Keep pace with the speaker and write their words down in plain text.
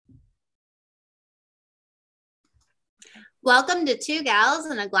Welcome to Two Gals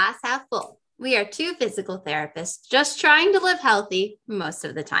and a Glass Half Full. We are two physical therapists just trying to live healthy most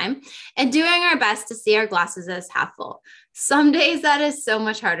of the time and doing our best to see our glasses as half full. Some days that is so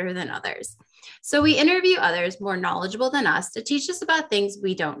much harder than others. So we interview others more knowledgeable than us to teach us about things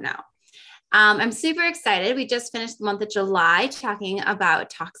we don't know. I'm super excited. We just finished the month of July talking about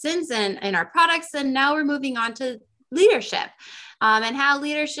toxins in our products, and now we're moving on to leadership. And how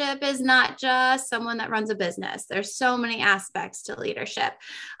leadership is not just someone that runs a business. There's so many aspects to leadership.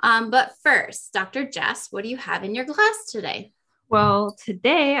 But first, Dr. Jess, what do you have in your glass today? Well,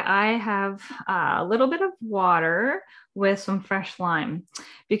 today I have a little bit of water with some fresh lime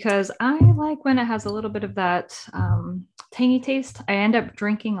because I like when it has a little bit of that tangy taste. I end up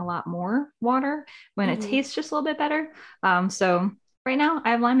drinking a lot more water when it tastes just a little bit better. So right now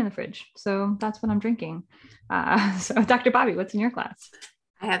I have lime in the fridge. So that's what I'm drinking. So Dr. Bobby, what's in your glass?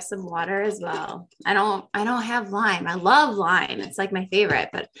 I have some water as well. I don't have lime. I love lime. It's like my favorite,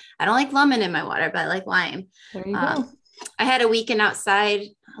 but I don't like lemon in my water, but I like lime. There you go. I had a weekend outside,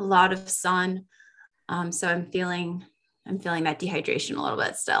 a lot of sun. So I'm feeling that dehydration a little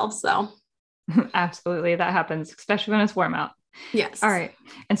bit still. So Absolutely. That happens, especially when it's warm out. yes. All right.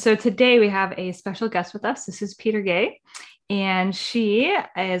 And so today we have a special guest with us. This is Peter Gay, and she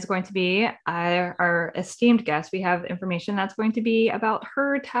is going to be our esteemed guest. We have information that's going to be about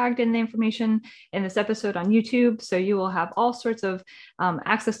her tagged in the information in this episode on YouTube. So you will have all sorts of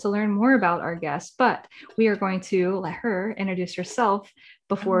access to learn more about our guest, but we are going to let her introduce herself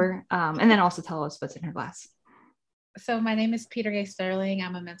before, and then also tell us what's in her glass. So my name is Peter Gay Sterling.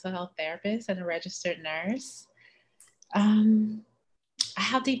 I'm a mental health therapist and a registered nurse.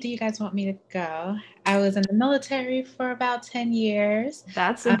 How deep do you guys want me to go? I was in the military for about 10 years.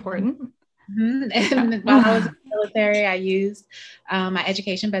 That's important. And while I was in the military, I used my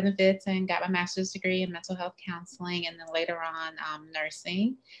education benefits and got my master's degree in mental health counseling, and then later on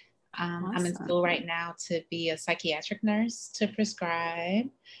nursing. Awesome. I'm in school right now to be a psychiatric nurse to prescribe.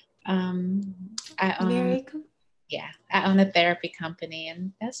 I own, Very cool. I own a therapy company,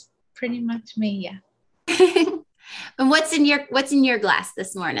 and that's pretty much me. Yeah. And what's in your glass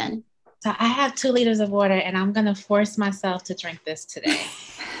this morning? So I have 2 liters of water, and I'm gonna force myself to drink this today.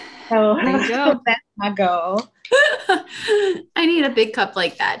 So There you go. that's my goal. I need a big cup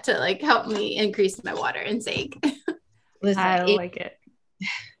like that to like help me increase my water intake. Listen, I like it.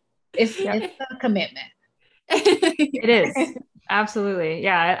 It's a commitment. It is. Absolutely.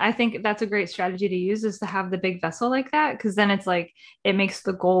 Yeah. I think that's a great strategy to use is to have the big vessel like that. Cause then it's like, it makes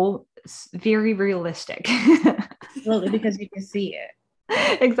the goal very realistic. Absolutely, because you can see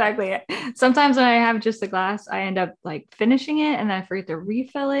it. Exactly. Sometimes when I have just a glass, I end up like finishing it and then I forget to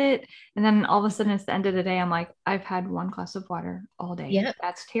refill it. And then all of a sudden it's the end of the day. I'm like, I've had 1 glass of water all day. Yep.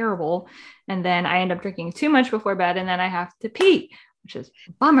 That's terrible. And then I end up drinking too much before bed and then I have to pee, which is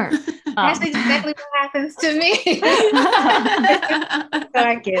a bummer. That's exactly what happens to me. So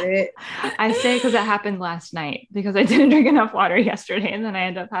I get it. I say because it happened last night because I didn't drink enough water yesterday. And then I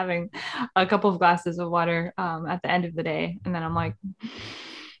end up having a couple of glasses of water at the end of the day. And then I'm like,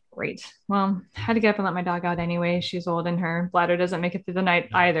 great. Well, I had to get up and let my dog out anyway. She's old and her bladder doesn't make it through the night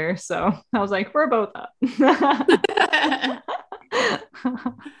either. So I was like, we're both up.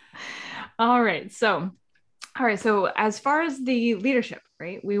 All right. So as far as the leadership,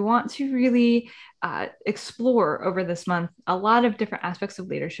 right, we want to really explore over this month a lot of different aspects of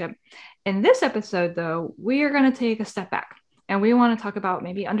leadership. In this episode, though, we are going to take a step back and we want to talk about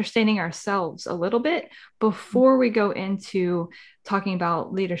maybe understanding ourselves a little bit before we go into talking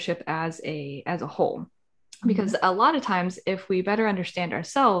about leadership as a whole. Because a lot of times, if we better understand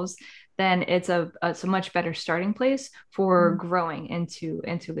ourselves, then it's a much better starting place for growing into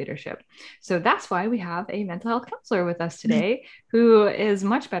leadership. So that's why we have a mental health counselor with us today who is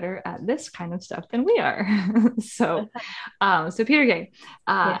much better at this kind of stuff than we are. So Peter Gay,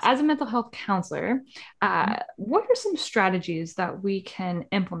 Yes. as a mental health counselor, what are some strategies that we can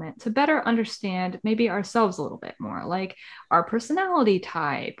implement to better understand maybe ourselves a little bit more, like our personality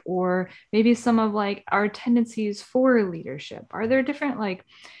type, or maybe some of like our tendencies for leadership? Are there different like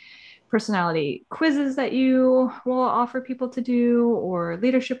personality quizzes that you will offer people to do, or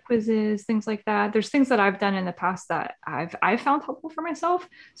leadership quizzes, things like that? There's things that I've done in the past that I've found helpful for myself.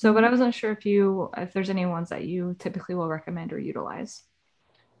 So, but I wasn't sure if there's any ones that you typically will recommend or utilize.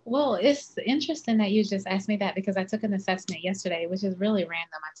 Well, it's interesting that you just asked me that because I took an assessment yesterday, which is really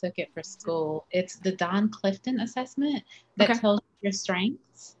random. I took it for school. It's the Don Clifton assessment that Okay. tells you your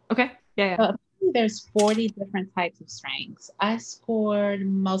strengths. Okay. Yeah. So apparently there's 40 different types of strengths. I scored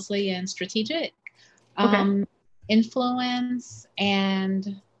mostly in strategic, Okay. influence,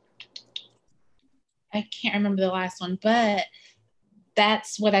 and I can't remember the last one, but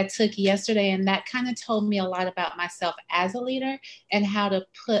that's what I took yesterday. And that kind of told me a lot about myself as a leader and how to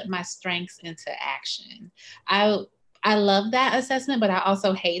put my strengths into action. I love that assessment, but I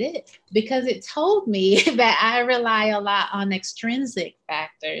also hate it because it told me that I rely a lot on extrinsic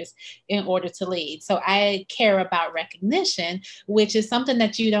factors in order to lead. So I care about recognition, which is something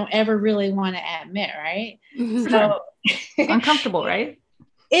that you don't ever really want to admit, right? So uncomfortable, right?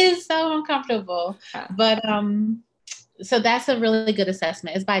 It is so uncomfortable. Yeah. But so that's a really good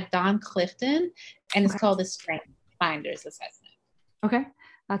assessment. It's by Don Clifton, and it's called the Strength Finders Assessment. Okay,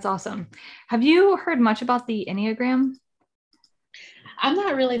 that's awesome. Have you heard much about the Enneagram? I'm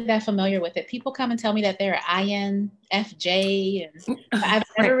not really that familiar with it. People come and tell me that they're INFJ, and I've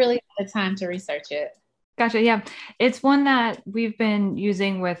never really had the time to research it. Gotcha. Yeah, it's one that we've been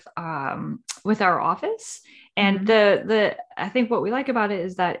using with our office. And the I think what we like about it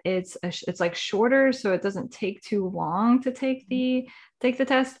is that it's like shorter, so it doesn't take too long to take the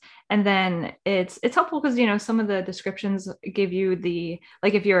test. And then it's helpful because, you know, some of the descriptions give you the,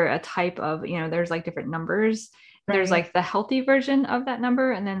 like, if you're a type of, you know, there's like different numbers. Right. There's like the healthy version of that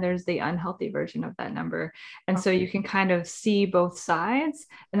number, and then there's the unhealthy version of that number. And so you can kind of see both sides,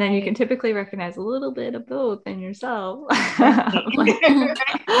 and then you can typically recognize a little bit of both in yourself.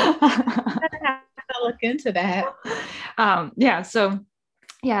 Look into that.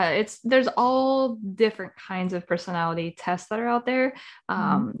 There's all different kinds of personality tests that are out there.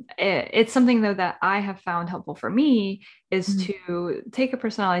 It's something though that I have found helpful for me is to take a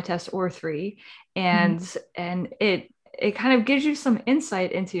personality test or 3, and it kind of gives you some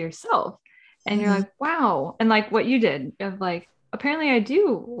insight into yourself, and you're like, wow. And like what you did of like, apparently I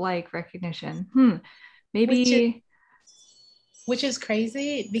do like recognition. Maybe which is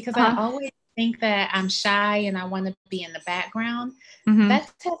crazy because I always think that I'm shy and I want to be in the background. That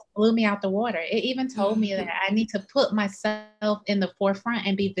test blew me out the water. It even told me that I need to put myself in the forefront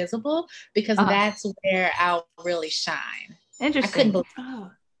and be visible because that's where I'll really shine. Interesting. I couldn't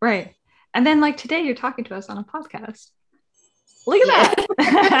believe Right. And then like today you're talking to us on a podcast. Look at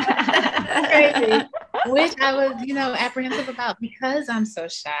that. Crazy. Which I was, you know, apprehensive about because I'm so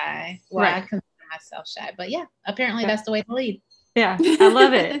shy. Well, I consider myself shy, but yeah, apparently that's the way to lead. Yeah, I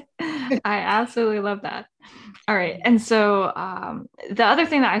love it. I absolutely love that. All right. And so the other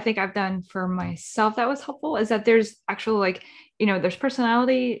thing that I think I've done for myself that was helpful is that there's actually, like, you know, there's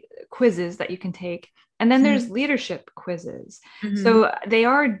personality quizzes that you can take, and then there's leadership quizzes. So they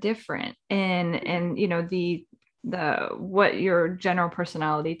are different in you know, the what your general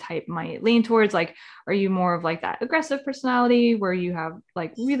personality type might lean towards. Like, are you more of like that aggressive personality where you have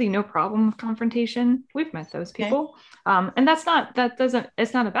like really no problem with confrontation? We've met those people. And it's not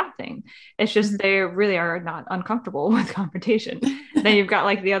a bad thing. It's just they really are not uncomfortable with confrontation. Then you've got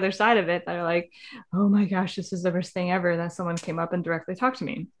like the other side of it that are like, oh my gosh, this is the worst thing ever that someone came up and directly talked to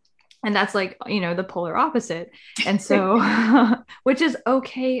me. And that's like, you know, the polar opposite. And so, which is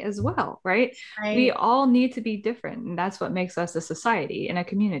okay as well, right? We all need to be different. And that's what makes us a society and a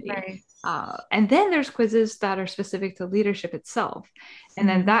community. And then there's quizzes that are specific to leadership itself. And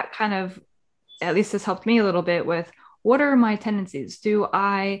then that kind of, at least has helped me a little bit with, what are my tendencies? Do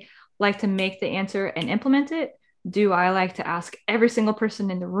I like to make the answer and implement it? Do I like to ask every single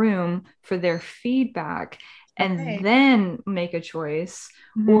person in the room for their feedback and then make a choice?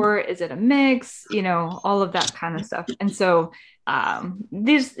 Or is it a mix? You know, all of that kind of stuff. And so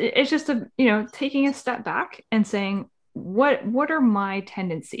it's just you know, taking a step back and saying, what are my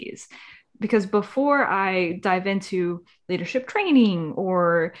tendencies? Because before I dive into leadership training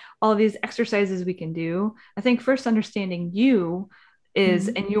or all of these exercises we can do, I think first understanding you is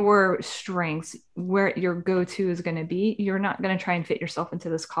and your strengths, where your go-to is going to be. You're not going to try and fit yourself into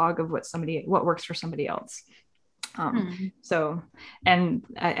this cog of what works for somebody else. So, and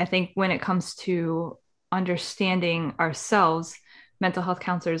I think when it comes to understanding ourselves, mental health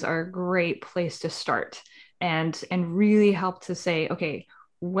counselors are a great place to start and really help to say, okay,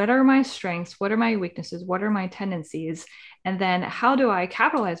 what are my strengths? What are my weaknesses? What are my tendencies? And then how do I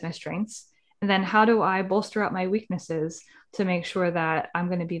capitalize my strengths? And then how do I bolster up my weaknesses to make sure that I'm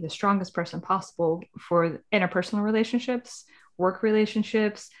going to be the strongest person possible for interpersonal relationships, work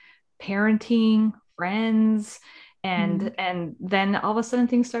relationships, parenting, friends, and then all of a sudden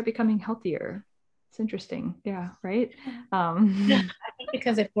things start becoming healthier. It's interesting. Yeah. Right. I think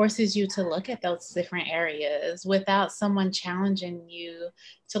because it forces you to look at those different areas without someone challenging you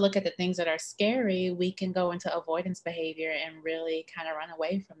to look at the things that are scary. We can go into avoidance behavior and really kind of run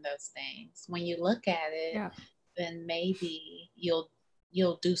away from those things. When you look at it, then maybe you'll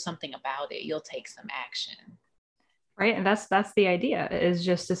do something about it. You'll take some action. Right. And that's the idea, is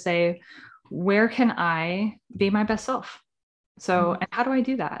just to say, where can I be my best self? So, and how do I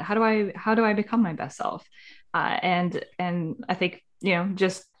do that? How do I become my best self? And I think,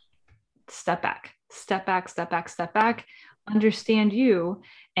 just step back, step back, step back, step back, understand you.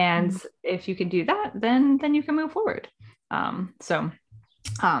 And if you can do that, then you can move forward. So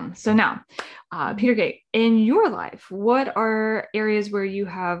now, Peter Gay, in your life, what are areas where you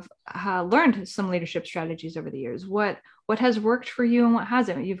have learned some leadership strategies over the years? What has worked for you and what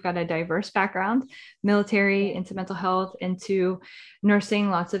hasn't? You've got a diverse background, military, into mental health, into nursing,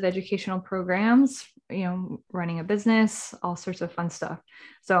 lots of educational programs, running a business, all sorts of fun stuff.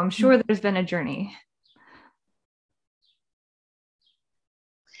 So I'm sure there's been a journey.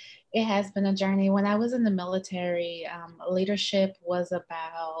 It has been a journey. When I was in the military, leadership was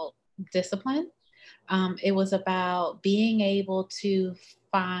about discipline. It was about being able to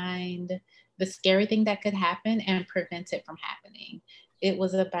find the scary thing that could happen and prevent it from happening. It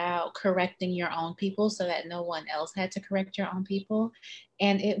was about correcting your own people so that no one else had to correct your own people.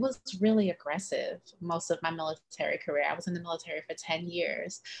 And it was really aggressive most of my military career. I was in the military for 10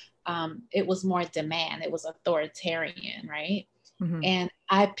 years. It was more demand. It was authoritarian, right? Mm-hmm. And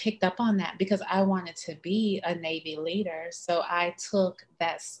I picked up on that because I wanted to be a Navy leader. So I took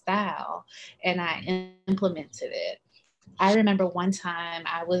that style and I implemented it. I remember one time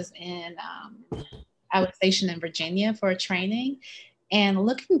I was stationed in Virginia for a training, and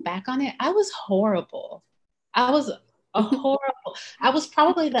looking back on it, I was horrible. I was I was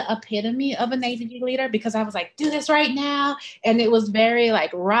probably the epitome of a Navy leader because I was like, do this right now. And it was very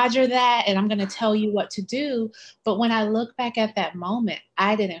like, Roger that. And I'm going to tell you what to do. But when I look back at that moment,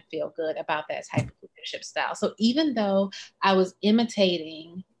 I didn't feel good about that type of leadership style. So even though I was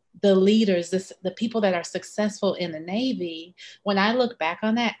imitating the leaders, the people that are successful in the Navy, when I look back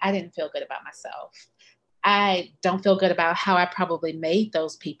on that, I didn't feel good about myself. I don't feel good about how I probably made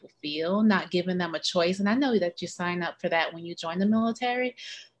those people feel, not giving them a choice. And I know that you sign up for that when you join the military.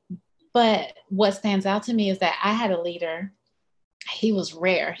 But what stands out to me is that I had a leader. He was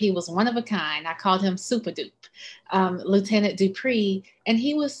rare. He was one of a kind. I called him Super Dupe, Lieutenant Dupree. And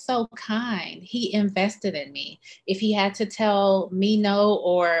he was so kind. He invested in me. If he had to tell me no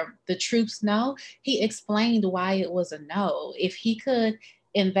or the troops no, he explained why it was a no. If he could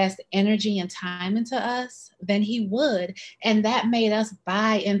invest energy and time into us, then he would. And that made us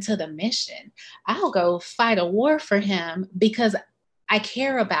buy into the mission. I'll go fight a war for him because I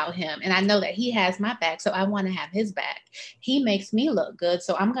care about him and I know that he has my back. So I want to have his back. He makes me look good.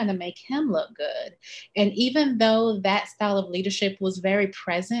 So I'm going to make him look good. And even though that style of leadership was very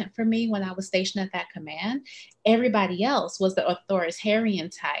present for me when I was stationed at that command, everybody else was the authoritarian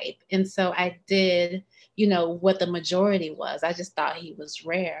type. And so I did what the majority was. I just thought he was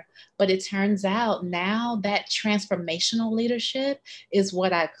rare. But it turns out now that transformational leadership is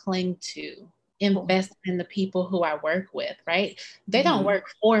what I cling to. Invest in the people who I work with, right? They don't work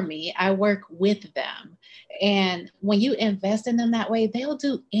for me. I work with them. And when you invest in them that way, they'll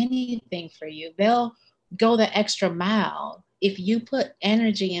do anything for you. They'll go the extra mile. If you put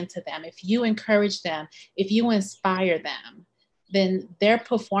energy into them, if you encourage them, if you inspire them, then their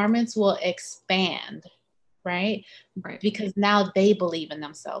performance will expand. Right? Because now they believe in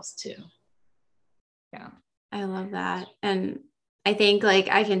themselves too. Yeah. I love that. And I think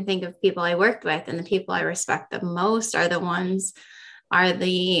I can think of people I worked with, and the people I respect the most are the ones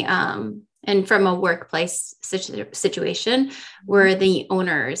and from a workplace situation were the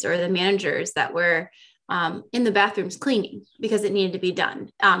owners or the managers that were in the bathrooms cleaning because it needed to be done.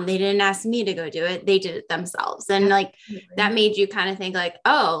 They didn't ask me to go do it. They did it themselves. And that made you kind of think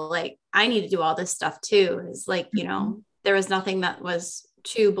I need to do all this stuff too. Is there was nothing that was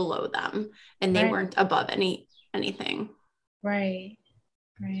too below them and they weren't above anything. Right.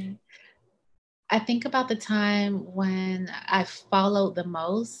 I think about the time when I followed the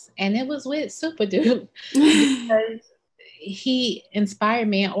most, and it was with Super Dupe because he inspired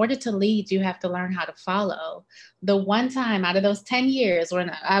me. In order to lead, you have to learn how to follow. The one time out of those 10 years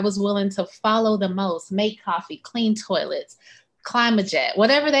when I was willing to follow the most, make coffee, clean toilets, climb a jet,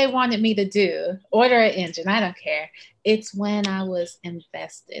 whatever they wanted me to do, order an engine, I don't care. It's when I was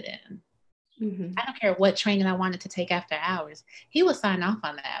invested in. I don't care what training I wanted to take after hours. He would sign off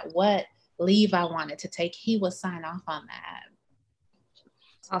on that. What leave I wanted to take, he would sign off on that.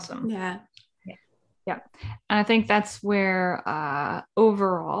 Awesome. Yeah. And I think that's where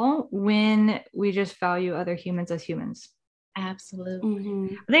overall, when we just value other humans as humans.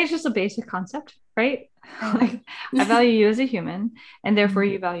 Absolutely. I think it's just a basic concept, right? I value you as a human, and therefore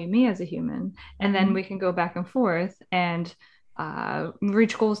you value me as a human. And then we can go back and forth and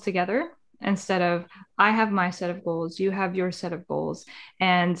reach goals together instead of I have my set of goals, you have your set of goals,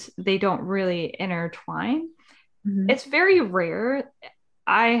 and they don't really intertwine. It's very rare.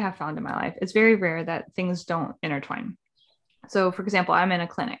 I have found in my life, it's very rare that things don't intertwine. So, for example, I'm in a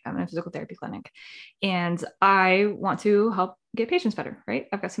clinic, I'm in a physical therapy clinic, and I want to help get patients better, right?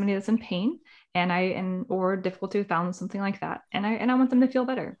 I've got somebody that's in pain or difficulty with balance, something like that. And I want them to feel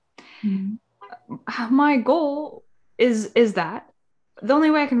better. My goal is that the only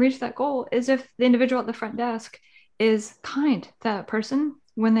way I can reach that goal is if the individual at the front desk is kind to that person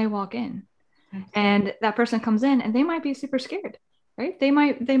when they walk in. And that person comes in and they might be super scared, right? They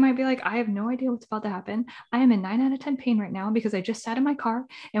might be like, I have no idea what's about to happen. I am in 9 out of 10 pain right now because I just sat in my car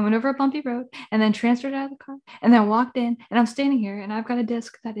and went over a bumpy road and then transferred out of the car and then walked in, and I'm standing here and I've got a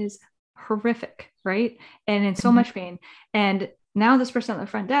disc that is horrific, right? And in so much pain. And now this person at the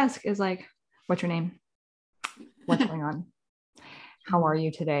front desk is like, what's your name? What's going on? How are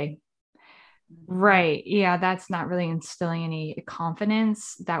you today? Right. Yeah, that's not really instilling any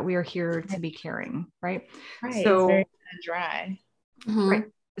confidence that we are here to be caring, right? Right. So it's very dry. Right.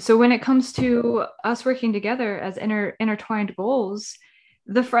 So when it comes to us working together as intertwined goals,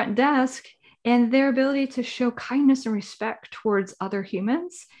 the front desk and their ability to show kindness and respect towards other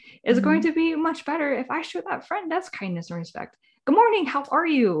humans is going to be much better if I show that front desk kindness and respect. Good morning. How are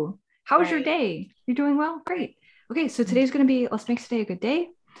you? How's your day? You're doing well? Great. Okay, so today's going to be, let's make today a good day.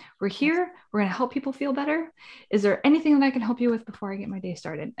 We're here. We're going to help people feel better. Is there anything that I can help you with before I get my day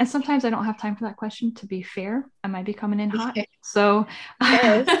started? And sometimes I don't have time for that question. To be fair, I might be coming in hot. So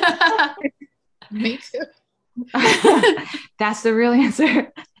me too. That's the real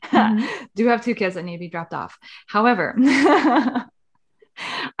answer. Do have 2 kids that need to be dropped off. However,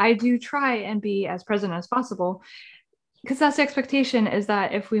 I do try and be as present as possible, because that's the expectation, is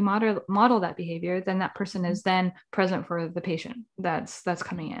that if we model that behavior, then that person is then present for the patient that's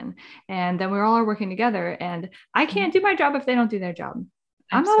coming in, and then we're all working together. And I can't do my job if they don't do their job.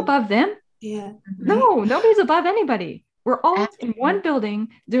 I'm not above them. Yeah. No, nobody's above anybody. We're all in one building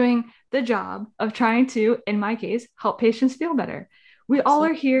doing the job of trying to, in my case, help patients feel better. We all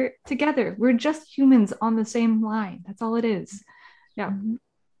are here together. We're just humans on the same line. That's all it is. Yeah.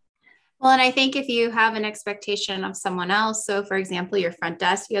 Well, and I think if you have an expectation of someone else, so for example, your front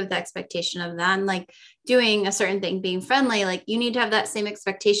desk, you have the expectation of them like doing a certain thing, being friendly, like you need to have that same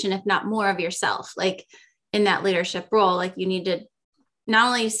expectation, if not more, of yourself, like in that leadership role. Like you need to not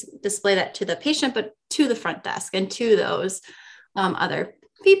only display that to the patient, but to the front desk and to those other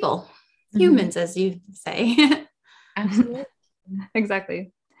people, humans, as you say. Absolutely.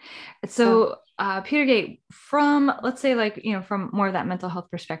 Exactly. So Peter Gate, from, let's say, like, from more of that mental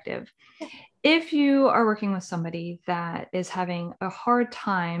health perspective, if you are working with somebody that is having a hard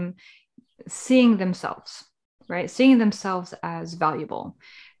time seeing themselves, right? Seeing themselves as valuable,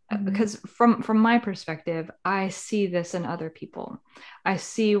 because from my perspective, I see this in other people. I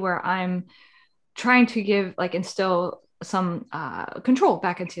see where I'm trying to instill some control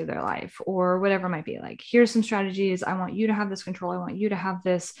back into their life, or whatever it might be. Like, here's some strategies. I want you to have this control. I want you to have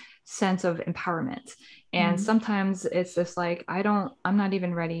this sense of empowerment. And sometimes it's just like, I'm not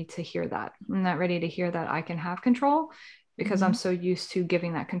even ready to hear that. I'm not ready to hear that I can have control, because I'm so used to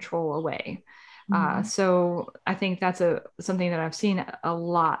giving that control away. So I think that's something that I've seen a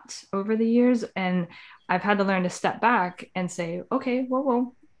lot over the years. And I've had to learn to step back and say, okay,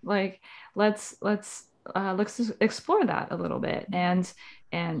 whoa, like, let's explore that a little bit. And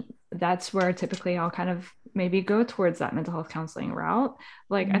that's where typically I'll kind of maybe go towards that mental health counseling route.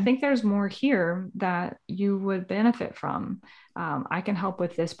 Like, I think there's more here that you would benefit from. I can help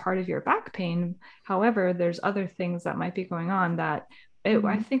with this part of your back pain. However, there's other things that might be going on that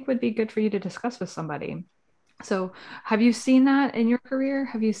I think would be good for you to discuss with somebody. So have you seen that in your career?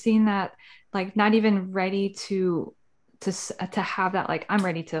 Have you seen that, like, not even ready to have that, like, I'm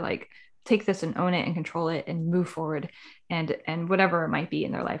ready to, like, take this and own it and control it and move forward, and whatever it might be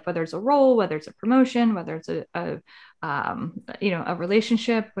in their life, whether it's a role, whether it's a promotion, whether it's a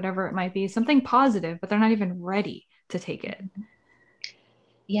relationship, whatever it might be, something positive, but they're not even ready to take it?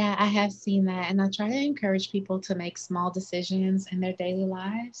 Yeah, I have seen that. And I try to encourage people to make small decisions in their daily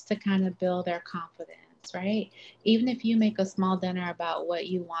lives to kind of build their confidence, right? Even if you make a small dinner about what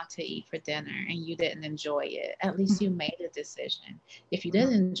you want to eat for dinner and you didn't enjoy it, at least you made a decision. If you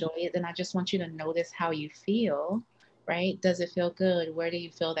didn't enjoy it, then I just want you to notice how you feel, right? Does it feel good? Where do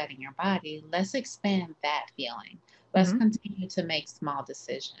you feel that in your body? Let's expand that feeling. Let's continue to make small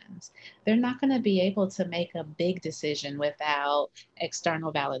decisions. They're not going to be able to make a big decision without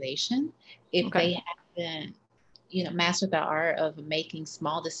external validation if they haven't, mastered the art of making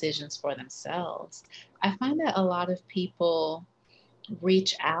small decisions for themselves. I find that a lot of people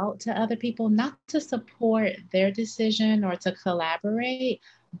reach out to other people, not to support their decision or to collaborate,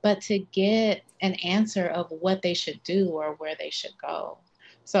 but to get an answer of what they should do or where they should go.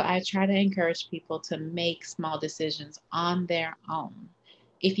 So I try to encourage people to make small decisions on their own.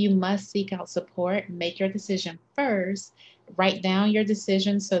 If you must seek out support, make your decision first, write down your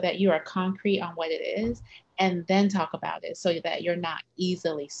decision so that you are concrete on what it is, and then talk about it so that you're not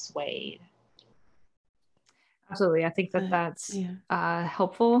easily swayed. Absolutely. I think that that's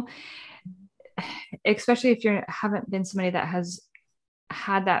helpful, especially if you haven't been somebody that has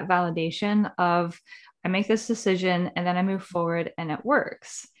had that validation of, I make this decision and then I move forward and it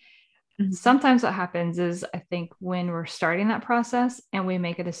works. Mm-hmm. Sometimes what happens is, I think when we're starting that process and we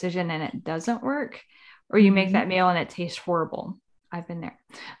make a decision and it doesn't work, or you make that meal and it tastes horrible. I've been there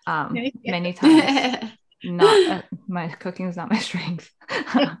many times. Not my cooking is not my strength.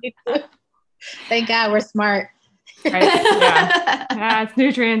 Thank God we're smart. Right? Yeah, it's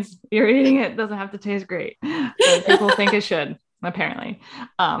nutrients. You're eating it. Doesn't have to taste great. But people think it should, apparently.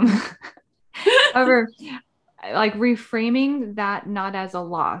 However, like reframing that not as a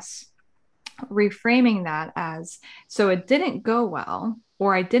loss, reframing that as, so it didn't go well,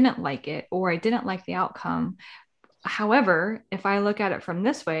 or I didn't like it, or I didn't like the outcome. However, if I look at it from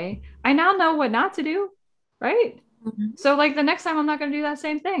this way, I now know what not to do, right? Mm-hmm. So like the next time I'm not going to do that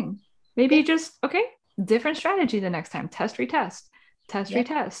same thing. Maybe just, okay, different strategy the next time. Test, retest,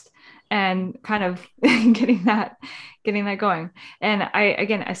 retest, and kind of getting that going. And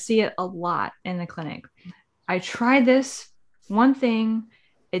I see it a lot in the clinic. I tried this one thing.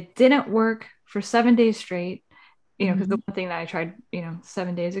 It didn't work for 7 days straight, because the one thing that I tried,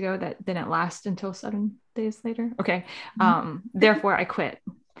 7 days ago, that didn't last until 7 days later. Okay. Therefore I quit.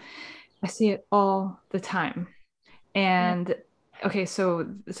 I see it all the time. And okay, so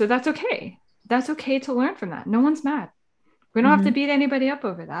that's okay. That's okay to learn from that. No one's mad. We don't have to beat anybody up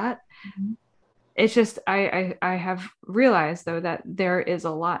over that. It's just, I have realized though, that there is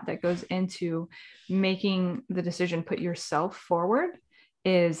a lot that goes into making the decision, put yourself forward,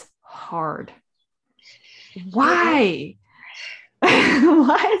 is hard. Why?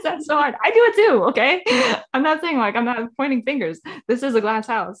 Why is that so hard? I do it too. Okay. I'm not saying, like, I'm not pointing fingers. This is a glass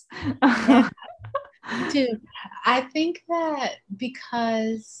house. Dude, I think that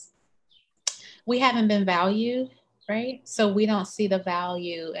because we haven't been valued, right? So we don't see the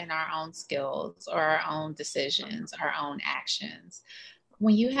value in our own skills or our own decisions, our own actions.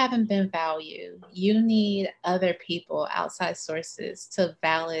 When you haven't been valued, you need other people, outside sources, to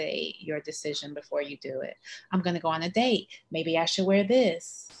validate your decision before you do it. I'm going to go on a date. Maybe I should wear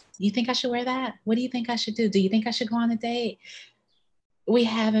this. You think I should wear that? What do you think I should do? Do you think I should go on a date? We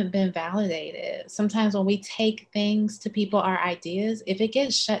haven't been validated. Sometimes when we take things to people, our ideas, if it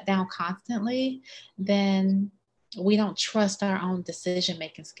gets shut down constantly, then we don't trust our own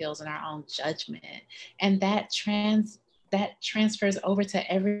decision-making skills and our own judgment. And that transfers over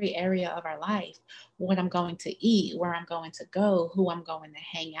to every area of our life. What I'm going to eat, where I'm going to go, who I'm going to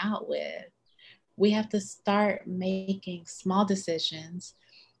hang out with. We have to start making small decisions,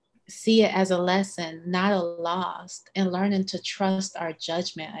 see it as a lesson, not a loss, and learning to trust our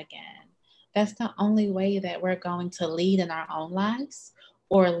judgment again. That's the only way that we're going to lead in our own lives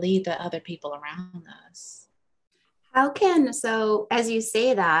or lead the other people around us. So as you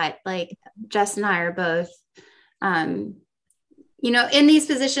say that, like Jess and I are both, in these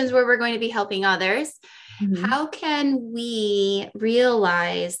positions where we're going to be helping others, how can we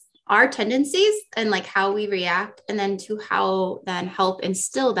realize our tendencies and like how we react, and then to how then help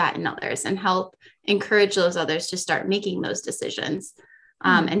instill that in others and help encourage those others to start making those decisions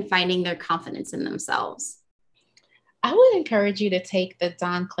and finding their confidence in themselves? I would encourage you to take the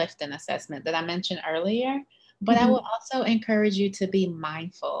Don Clifton assessment that I mentioned earlier, but I will also encourage you to be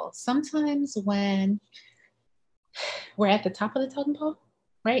mindful. Sometimes when we're at the top of the totem pole,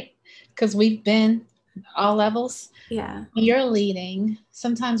 right? Because we've been all levels. Yeah. When you're leading,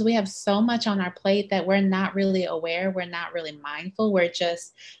 sometimes we have so much on our plate that we're not really aware. We're not really mindful. We're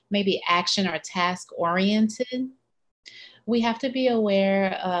just maybe action or task oriented. We have to be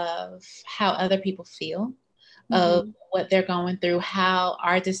aware of how other people feel, of what they're going through, how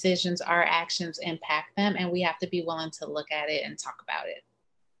our decisions, our actions impact them. And we have to be willing to look at it and talk about it.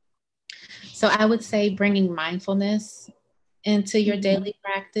 So I would say bringing mindfulness into your daily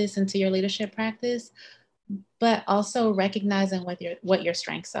practice, into your leadership practice, but also recognizing what your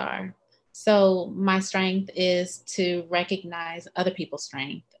strengths are. So my strength is to recognize other people's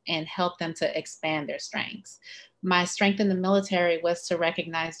strength and help them to expand their strengths. My strength in the military was to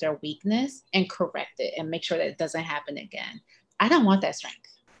recognize their weakness and correct it and make sure that it doesn't happen again. I don't want that strength.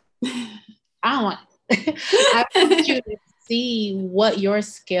 I don't want it. I want you to see what your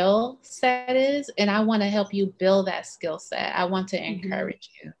skill set is, and I want to help you build that skill set. I want to encourage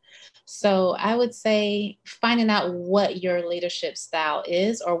you. So I would say finding out what your leadership style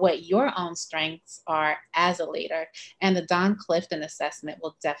is or what your own strengths are as a leader. And the Don Clifton assessment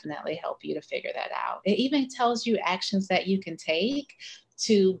will definitely help you to figure that out. It even tells you actions that you can take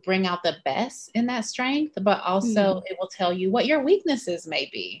to bring out the best in that strength, but also it will tell you what your weaknesses may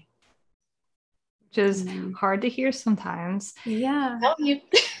be. Which is hard to hear sometimes. Yeah. Tell you.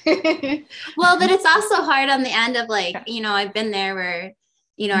 Well, but it's also hard on the end of like, I've been there where,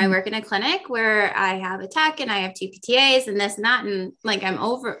 I work in a clinic where I have a tech and I have two PTAs and this and that. And like, I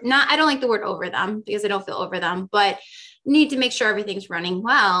don't like the word over them because I don't feel over them, but need to make sure everything's running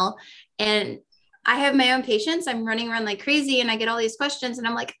well. And I have my own patients. I'm running around like crazy and I get all these questions and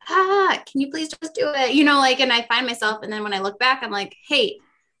I'm like, can you please just do it? And I find myself. And then when I look back, I'm like, hey,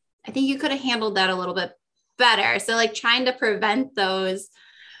 I think you could have handled that a little bit better. So like trying to prevent those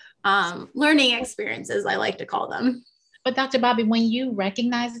learning experiences, I like to call them. But Dr. Bobby, when you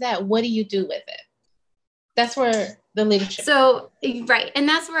recognize that, what do you do with it? That's where the leadership. So, right. And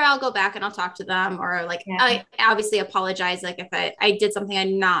that's where I'll go back and I'll talk to them or like, I obviously apologize. Like if I did something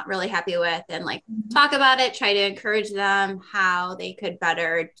I'm not really happy with and like talk about it, try to encourage them how they could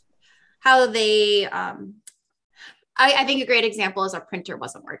better, how they, I think a great example is our printer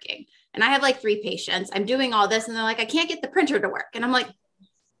wasn't working and I have like 3 patients. I'm doing all this and they're like, I can't get the printer to work. And I'm like,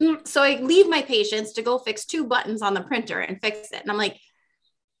 so I leave my patients to go fix 2 buttons on the printer and fix it. And I'm like,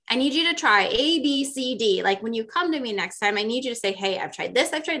 I need you to try A, B, C, D. Like when you come to me next time, I need you to say, hey, I've tried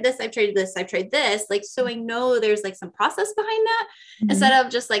this, I've tried this, I've tried this, I've tried this. Like, so I know there's like some process behind that instead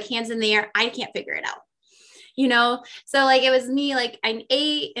of just like hands in the air. I can't figure it out, So like, it was me, like I'm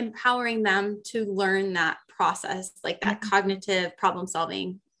empowering them to learn that process, like that cognitive problem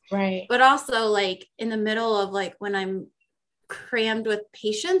solving. Right. But also like in the middle of like, when I'm crammed with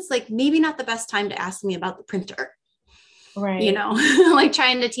patients, like maybe not the best time to ask me about the printer. Right. Like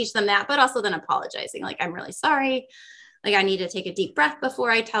trying to teach them that, but also then apologizing. Like, I'm really sorry. Like I need to take a deep breath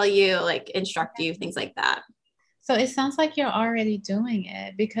before I tell you, like instruct you, things like that. So it sounds like you're already doing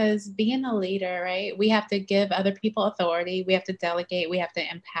it because being a leader, right? We have to give other people authority. We have to delegate. We have to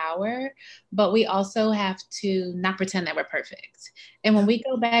empower, but we also have to not pretend that we're perfect. And when we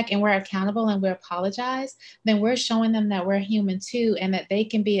go back and we're accountable and we apologize, then we're showing them that we're human too, and that they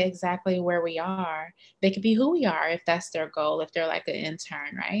can be exactly where we are. They can be who we are if that's their goal, if they're like an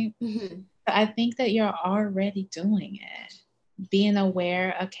intern, right? So I think that you're already doing it, being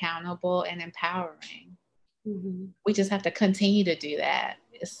aware, accountable, and empowering. We just have to continue to do that.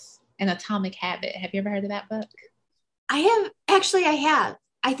 It's an Atomic Habit. Have you ever heard of that book? I have.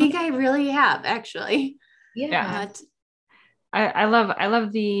 I think I really have actually. Yeah. I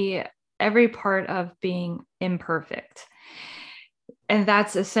love the every part of being imperfect. And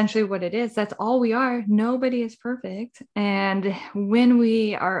that's essentially what it is. That's all we are. Nobody is perfect. And when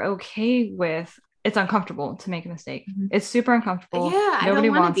we are okay with it's uncomfortable to make a mistake. It's super uncomfortable. Yeah, nobody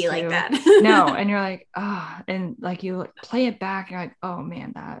I don't wants to be like that. No, and you're like, and like you play it back, and you're like, oh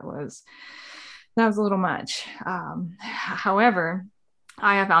man, that was a little much. However,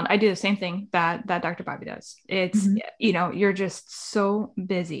 I have found I do the same thing that Dr. Bobby does. It's you're just so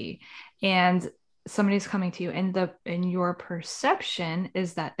busy, and somebody's coming to you, and your perception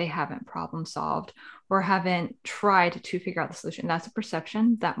is that they haven't problem solved or haven't tried to figure out the solution. That's a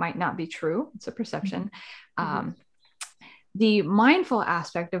perception. That might not be true. It's a perception. The mindful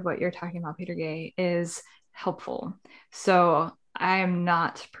aspect of what you're talking about, Peter Gay, is helpful. So I am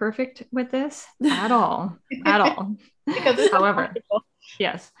not perfect with this at all, However,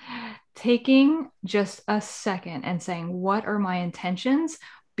 yes, taking just a second and saying, what are my intentions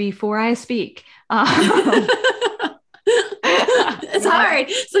before I speak? It's hard.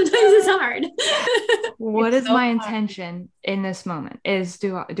 Sometimes it's hard. What is my intention in this moment?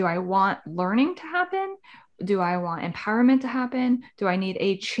 Do I want learning to happen? Do I want empowerment to happen? Do I need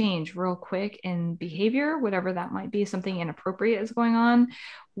a change real quick in behavior, whatever that might be, something inappropriate is going on?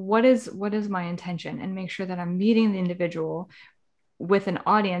 What is my intention? And make sure that I'm meeting the individual with an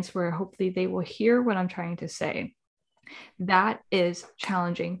audience where hopefully they will hear what I'm trying to say. That is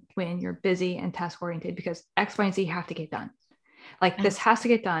challenging when you're busy and task oriented because X, Y, and Z have to get done. Like this has to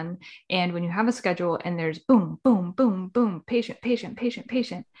get done. And when you have a schedule and there's boom, boom, boom, boom, patient,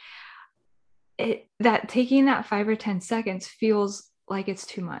 that taking that 5 or 10 seconds feels like it's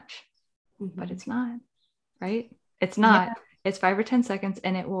too much, but it's not, right? It's not. Yeah. It's 5 or 10 seconds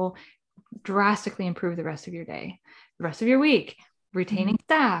and it will drastically improve the rest of your day, the rest of your week, retaining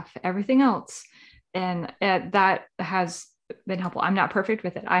staff, everything else. And that has been helpful. I'm not perfect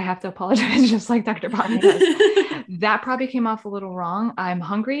with it. I have to apologize, just like Dr. Bobby does. That probably came off a little wrong. I'm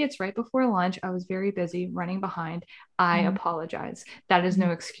hungry. It's right before lunch. I was very busy running behind. I apologize. That is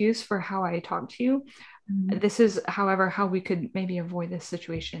no excuse for how I talk to you. This is, however, how we could maybe avoid this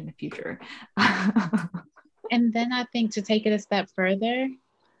situation in the future. And then I think to take it a step further,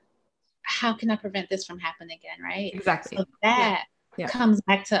 how can I prevent this from happening again, right? Exactly. So that comes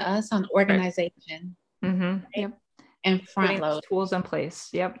back to us on organization. Right. Yep. And front load. Tools in place.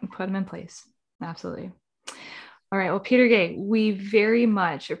 Yep. Put them in place. Absolutely. All right. Well, Peter Gay, we very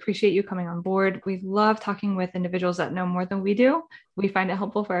much appreciate you coming on board. We love talking with individuals that know more than we do. We find it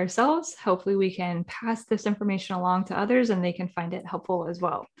helpful for ourselves. Hopefully we can pass this information along to others and they can find it helpful as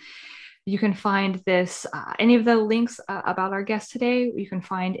well. You can find this, any of the links about our guest today, you can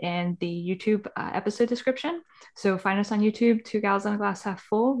find in the YouTube episode description. So find us on YouTube, Two Gals and a Glass Half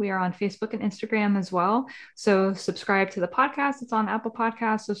Full. We are on Facebook and Instagram as well. So subscribe to the podcast. It's on Apple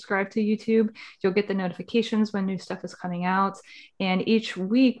Podcasts. Subscribe to YouTube. You'll get the notifications when new stuff is coming out. And each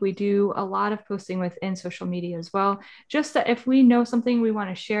week we do a lot of posting within social media as well. Just that if we know something, we want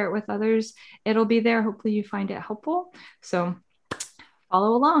to share it with others, it'll be there. Hopefully you find it helpful. So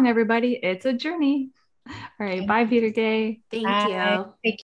follow along, everybody. It's a journey. All right. Bye, Peter Gay. Thank you.